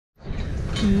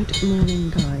Good morning,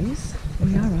 guys.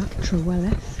 We are at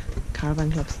Trewethett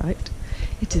Caravan Club site.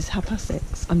 It is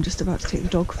 6:30. I'm just about to take the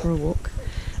dog for a walk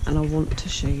and I want to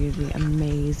show you the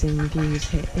amazing views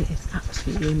here. It is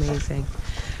absolutely amazing.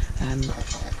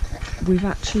 We've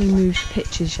actually moved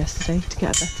pitches yesterday to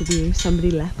get a better view.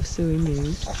 Somebody left, so we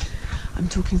moved. I'm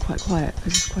talking quite quiet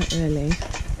because it's quite early.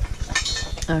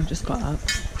 I've just got up.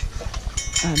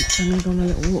 So I'm going to go on a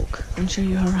little walk and show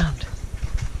you around.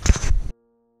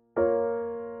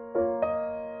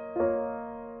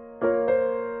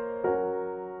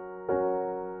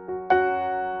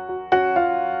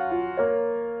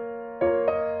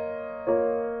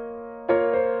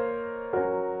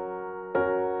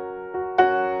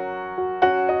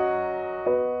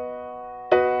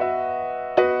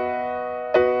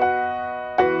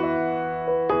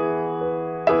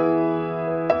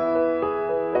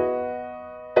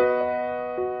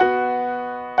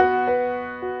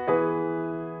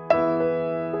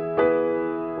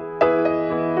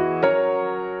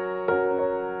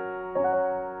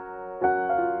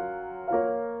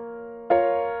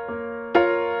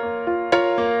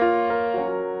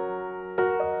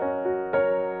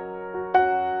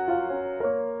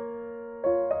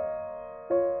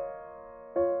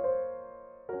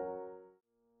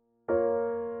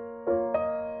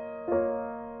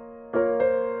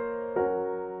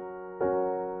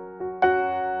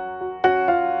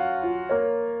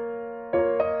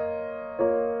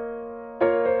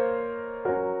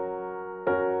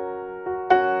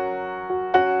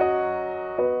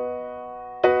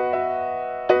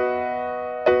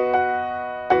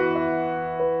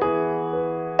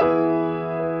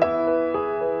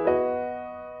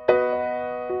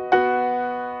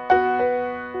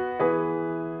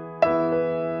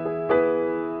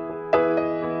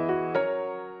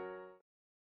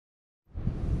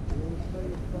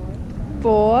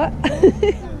 Four.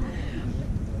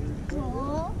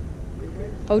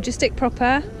 Hold your stick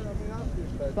proper.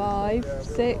 5,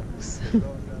 6.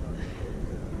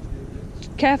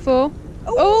 Careful.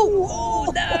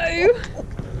 Oh no!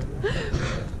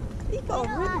 You got a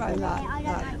rim like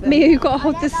that. Mia, you've got to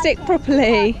hold the stick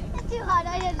properly. It's too hard,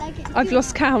 I don't like it. I've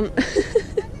lost count.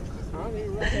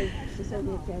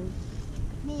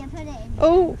 Mia, put it in.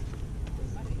 Oh,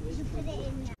 You put it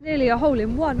in. nearly a hole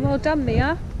in one. Well done,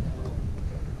 Mia.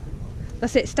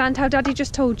 That's it. Stand how Daddy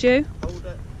just told you. Hold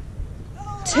it.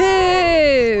 2.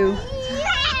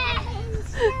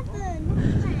 Yes!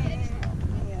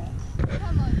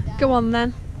 7. Go on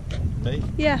then. Me?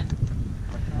 Yeah.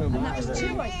 And That was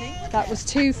 2, I think. That was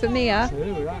 2 for Mia.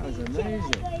 2, that was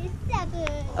amazing.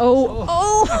 7. Oh,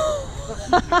 oh!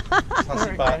 Pass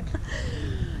it back.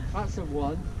 That's a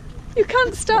 1. You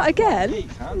can't start again. Yeah, you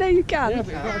can. No, you can. Yeah,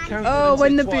 but you've got to count Oh,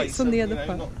 when the Twice, boot's on the so, other you know,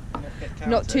 foot. not get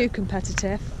Not counted. too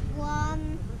competitive.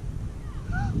 1.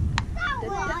 That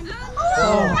one.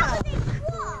 Oh.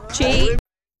 Oh. Cheat.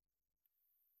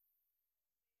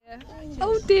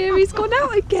 Oh dear, he's gone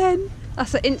out again.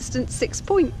 That's an instant 6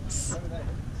 points.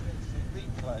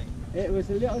 Replay. It was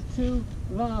a little too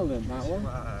violent, that one.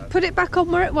 Put it back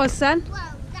on where it was then.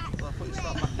 Well, that's Well, I thought you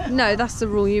started back. No, that's the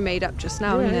rule you made up just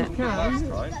now, Yeah, isn't you it? can.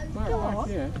 Right. Right,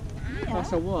 yeah.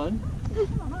 That's a 1.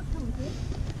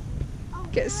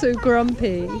 Get so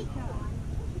grumpy.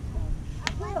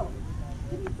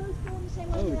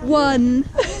 Oh, 1. 2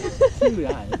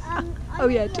 that is. Oh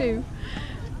yeah, 2.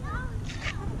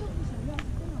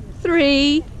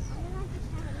 3.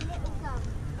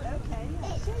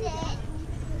 It's 6.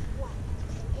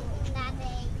 It's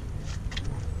Nanny.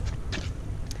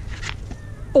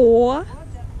 4.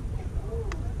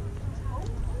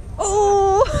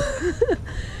 Oh.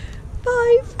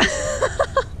 5.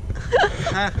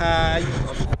 Haha.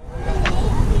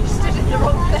 Stood in the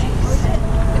wrong place.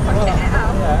 If I get it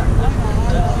out.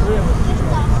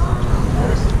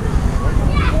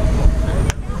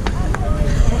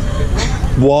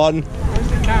 One. Where's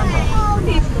the camera?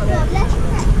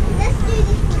 Let's do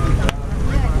this one.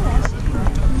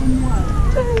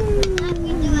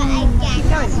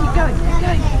 I can do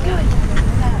it again.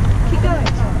 Keep going, keep going.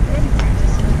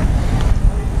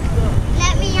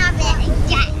 Let me have it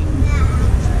again.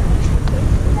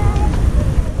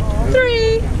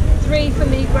 3. 3 for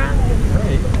me, Grant.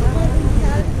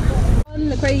 Won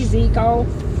the crazy golf.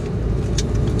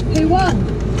 Who won?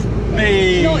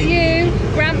 Me. Not you.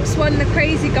 Gramps won the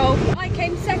crazy golf. I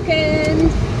came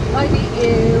second. I beat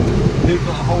you. Who got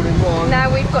a hole in one? Now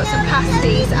we've got some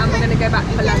pasties and we're going to go back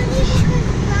for lunch.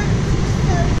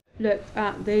 Look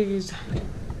at these.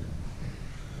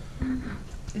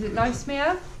 Is it nice,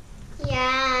 Mia?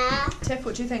 Yeah. Tiff,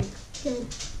 what do you think? Good.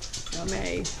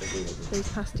 Yummy. These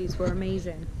pasties were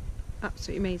amazing.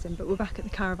 absolutely amazing. But we're back at the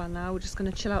caravan now. We're just going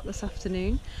to chill out this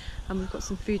afternoon, and we've got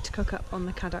some food to cook up on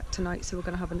the Caddock tonight, so we're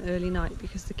going to have an early night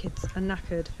because the kids are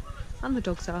knackered and the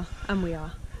dogs are and we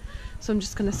are. So I'm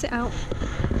just going to sit out,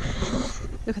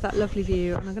 look at that lovely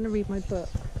view, and I'm going to read my book.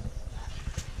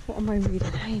 What am I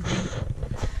reading? Hey mate,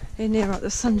 you're near out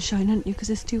the sunshine, aren't you, because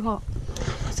it's too hot.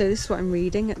 So this is what I'm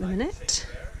reading at the minute,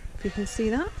 if you can see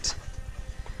that.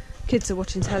 Kids are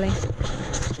watching telly.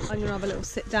 I'm going to have a little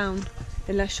sit down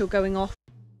unless you're going off.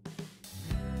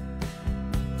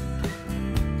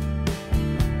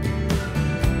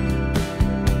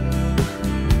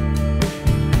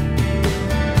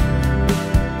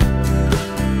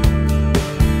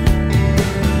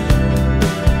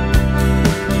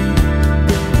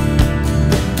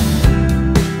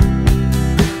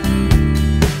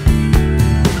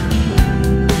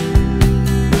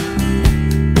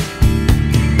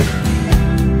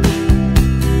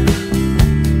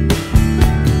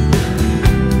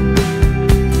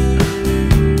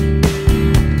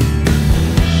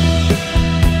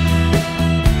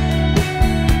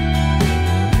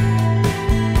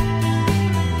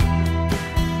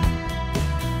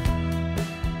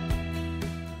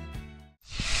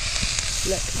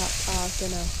 Look at our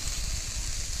dinner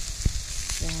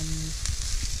from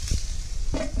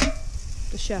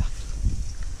the chef.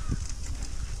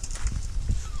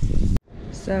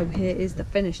 So here is the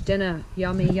finished dinner.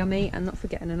 Yummy, yummy, and not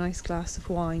forgetting a nice glass of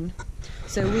wine.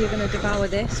 So we are going to devour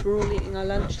this. We're all eating our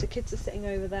lunch. The kids are sitting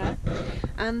over there,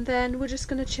 and then we're just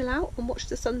going to chill out and watch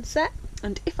the sunset.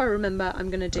 And if I remember, I'm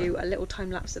going to do a little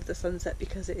time lapse of the sunset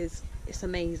because it's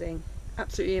amazing,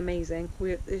 absolutely amazing.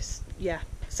 Yeah.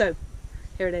 So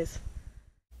here it is.